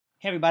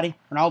Hey everybody,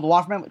 Ronaldo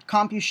Waffman with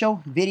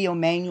CompuShow Video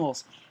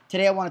Manuals.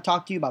 Today I want to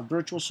talk to you about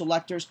virtual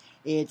selectors.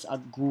 It's a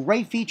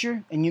great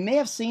feature, and you may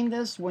have seen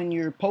this when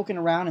you're poking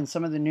around in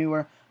some of the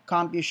newer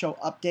CompuShow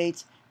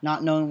updates,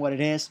 not knowing what it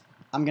is.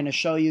 I'm going to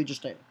show you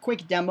just a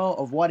quick demo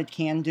of what it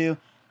can do.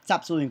 It's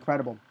absolutely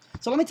incredible.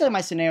 So let me tell you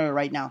my scenario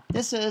right now.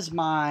 This is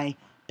my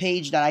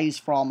page that I use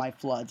for all my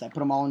floods. I put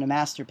them all in the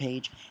master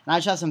page, and I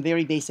just have some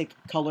very basic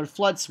color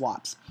flood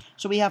swaps.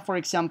 So we have, for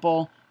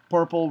example,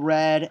 purple,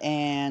 red,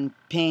 and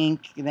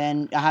pink.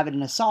 Then I have it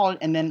in a solid,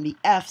 and then the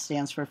F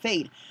stands for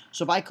fade.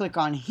 So if I click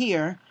on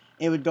here,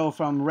 it would go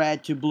from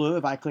red to blue.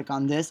 If I click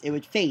on this, it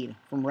would fade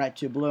from red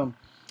to blue.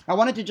 I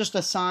wanted to just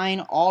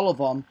assign all of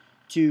them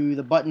to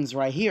the buttons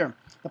right here.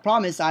 The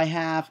problem is I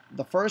have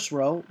the first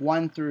row,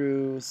 1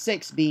 through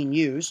 6, being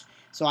used.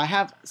 So I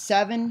have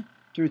 7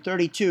 through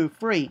 32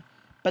 free,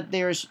 but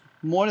there's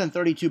more than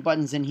 32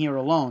 buttons in here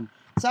alone.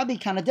 So that'd be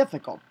kind of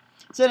difficult.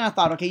 So then I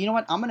thought, okay, you know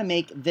what? I'm going to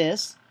make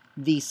this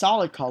the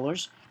solid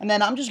colors, and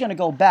then I'm just going to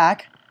go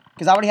back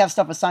because I already have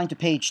stuff assigned to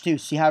page 2.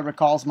 See how it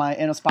recalls my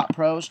InnoSpot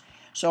Pros?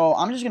 So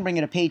I'm just going to bring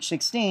it to page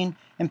 16,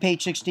 and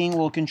page 16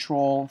 will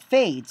control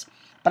fades.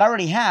 But I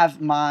already have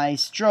my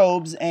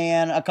strobes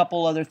and a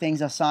couple other things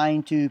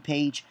assigned to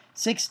page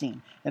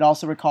 16. It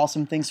also recalls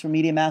some things from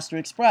Media Master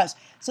Express.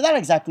 So that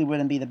exactly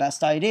wouldn't be the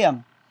best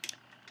idea.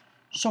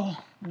 So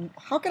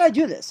how could I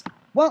do this?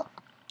 Well,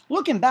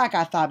 looking back,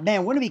 I thought,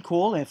 man, wouldn't it be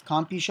cool if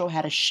CompuShow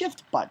had a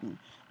shift button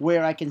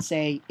where I can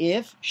say,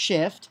 if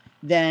shift,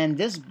 then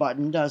this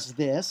button does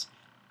this,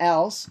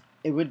 else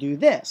it would do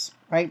this,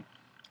 right?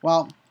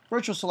 Well,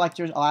 virtual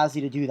selectors allows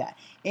you to do that.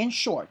 In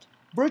short,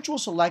 virtual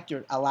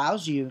selector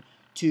allows you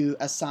to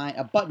assign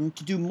a button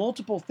to do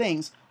multiple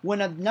things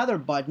when another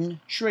button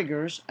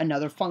triggers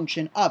another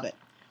function of it.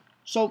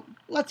 So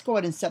let's go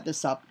ahead and set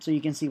this up so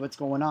you can see what's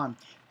going on.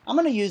 I'm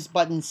going to use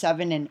buttons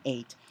 7 and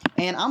 8.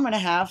 And I'm going to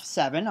have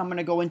 7. I'm going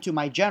to go into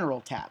my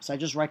General tab. So I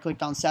just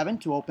right-clicked on 7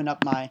 to open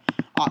up my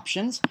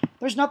options.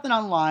 There's nothing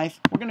on Live.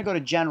 We're going to go to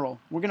General.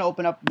 We're going to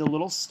open up the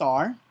little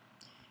star.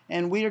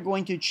 And we are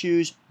going to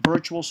choose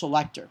Virtual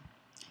Selector.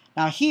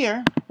 Now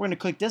here, we're going to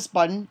click this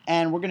button.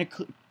 And we're going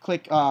to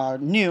click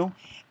New.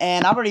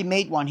 And I've already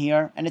made one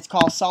here. And it's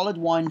called Solid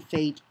 1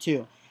 Fade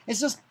 2. It's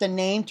just the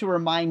name to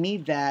remind me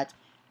that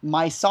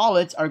my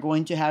solids are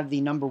going to have the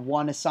number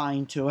 1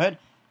 assigned to it.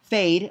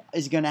 Fade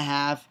is going to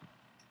have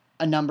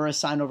a number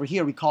assigned over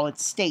here. We call it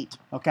state,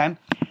 okay?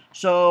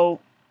 So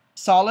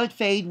solid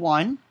fade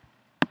 1,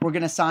 we're going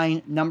to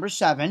assign number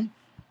 7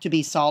 to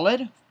be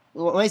solid,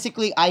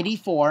 basically ID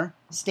 4,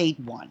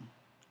 state 1.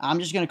 I'm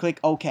just going to click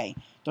OK.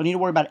 Don't need to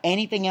worry about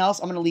anything else.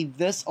 I'm going to leave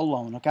this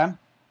alone, okay?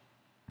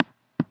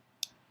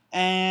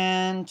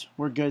 And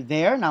we're good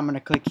there. Now I'm going to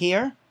click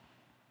here.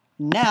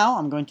 Now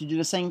I'm going to do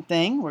the same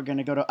thing. We're going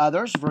to go to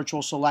Others,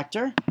 Virtual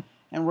Selector,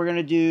 and we're going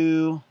to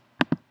do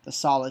the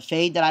solid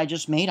fade that I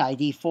just made,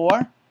 ID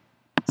 4,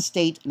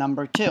 state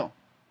number 2.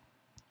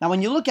 Now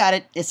when you look at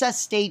it, it says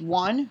state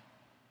 1, and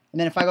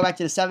then if I go back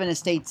to the 7, it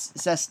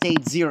says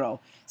state 0.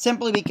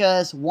 Simply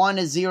because 1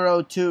 is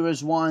 0, 2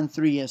 is 1,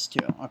 3 is 2.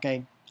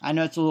 Okay, I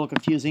know it's a little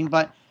confusing,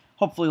 but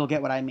hopefully you'll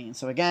get what I mean.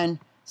 So again,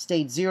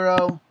 state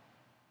 0,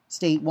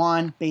 state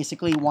 1,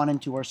 basically 1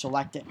 and 2 are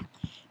selected.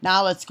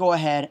 Now let's go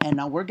ahead and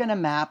now we're going to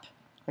map,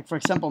 like for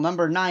example,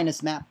 number 9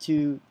 is mapped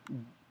to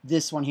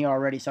this one here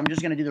already. So I'm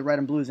just going to do the red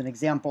and blue as an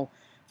example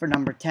for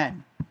number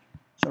 10.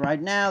 So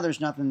right now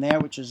there's nothing there,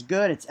 which is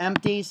good. It's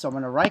empty. So I'm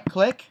going to right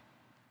click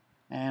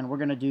and we're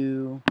going to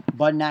do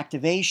button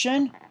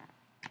activation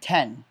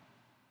 10.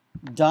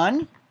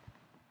 Done.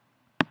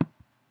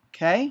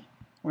 Okay.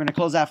 We're going to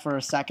close that for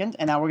a second.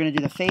 And now we're going to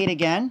do the fade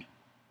again.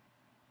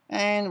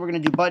 And we're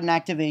going to do button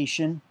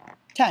activation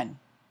 10.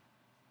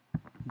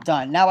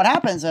 Done. Now what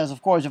happens is,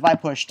 of course, if I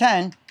push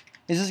 10,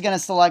 this is going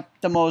to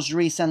select the most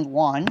recent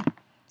one.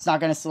 It's not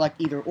going to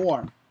select either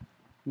or.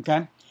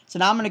 Okay? So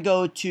now I'm going to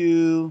go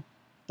to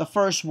the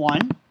first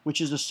one, which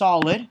is a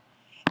solid.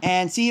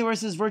 And see where it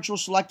says Virtual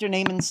Selector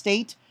Name and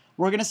State?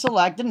 We're going to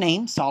select the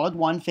name, Solid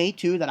 1 Fade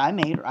 2 that I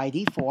made, or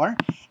ID 4,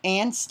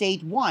 and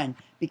State 1,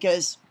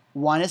 because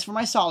 1 is for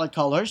my solid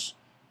colors,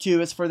 2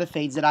 is for the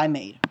fades that I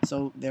made.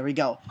 So there we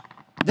go.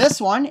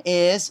 This one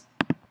is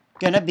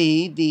going to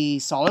be the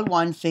Solid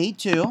 1 Fade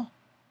 2,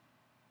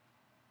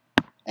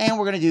 and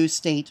we're going to do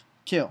State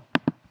 2.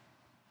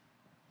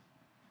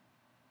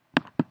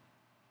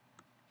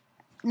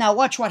 Now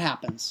watch what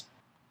happens.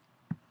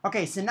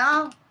 Okay, so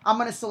now I'm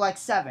going to select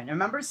 7.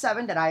 Remember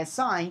 7 that I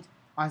assigned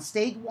on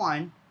state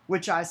 1,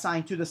 which I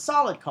assigned to the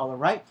solid color,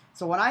 right?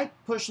 So when I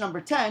push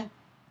number 10,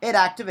 it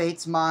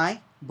activates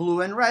my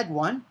blue and red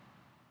one.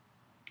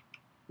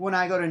 When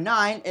I go to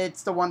 9,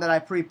 it's the one that I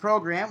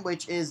pre-programmed,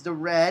 which is the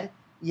red,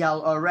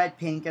 yellow, red,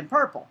 pink, and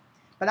purple.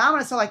 But now I'm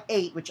going to select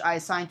 8, which I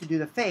assigned to do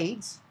the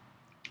fades.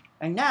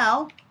 And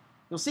now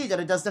you'll see that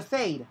it does the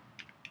fade.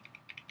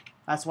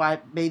 That's why I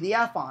made the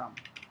F on them.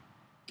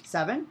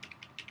 7,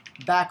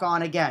 back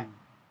on again.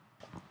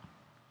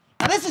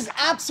 Now this is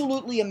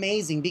absolutely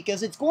amazing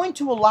because it's going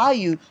to allow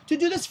you to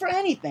do this for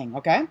anything,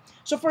 okay?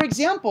 So for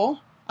example,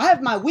 I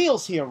have my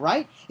wheels here,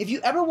 right? If you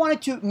ever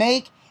wanted to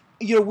make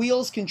your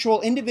wheels control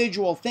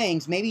individual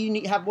things. Maybe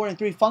you have more than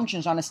 3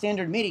 functions on a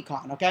standard MIDI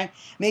con, okay?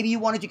 Maybe you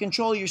wanted to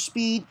control your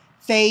speed,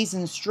 phase,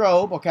 and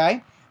strobe,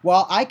 okay?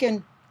 Well, I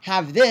can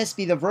have this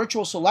be the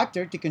virtual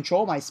selector to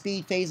control my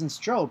speed, phase, and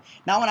strobe.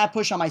 Now when I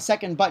push on my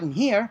second button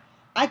here,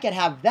 I can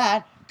have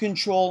that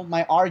control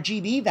my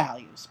RGB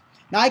values.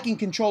 Now I can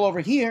control over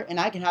here, and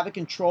I can have it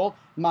control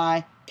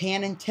my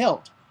pan and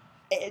tilt.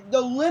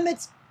 The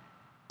limits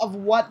of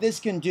what this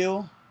can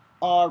do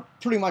are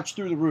pretty much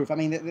through the roof. I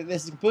mean,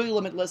 this is completely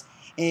limitless.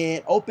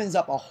 It opens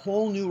up a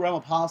whole new realm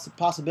of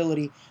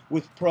possibility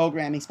with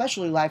programming,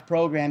 especially live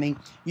programming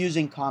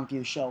using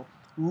CompuShow.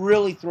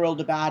 Really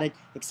thrilled about it.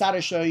 Excited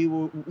to show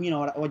you,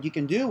 what you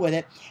can do with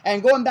it.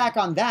 And going back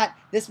on that,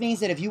 this means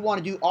that if you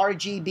want to do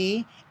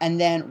RGB and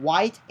then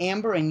white,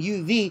 amber, and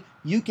UV,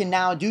 you can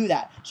now do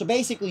that. So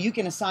basically, you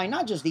can assign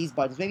not just these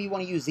buttons. Maybe you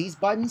want to use these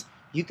buttons.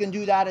 You can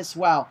do that as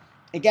well.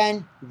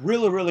 Again,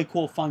 really, really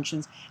cool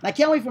functions. And I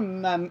can't wait for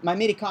my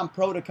MIDI-Con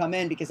Pro to come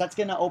in, because that's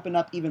going to open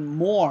up even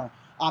more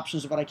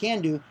options of what I can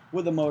do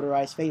with the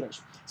motorized faders.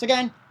 So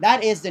again,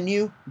 that is the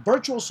new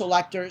virtual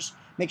selectors.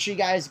 Make sure you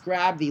guys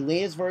grab the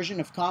latest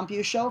version of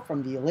CompuShow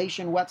from the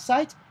Elation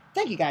website.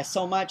 Thank you guys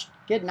so much.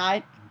 Good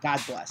night, and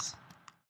God bless.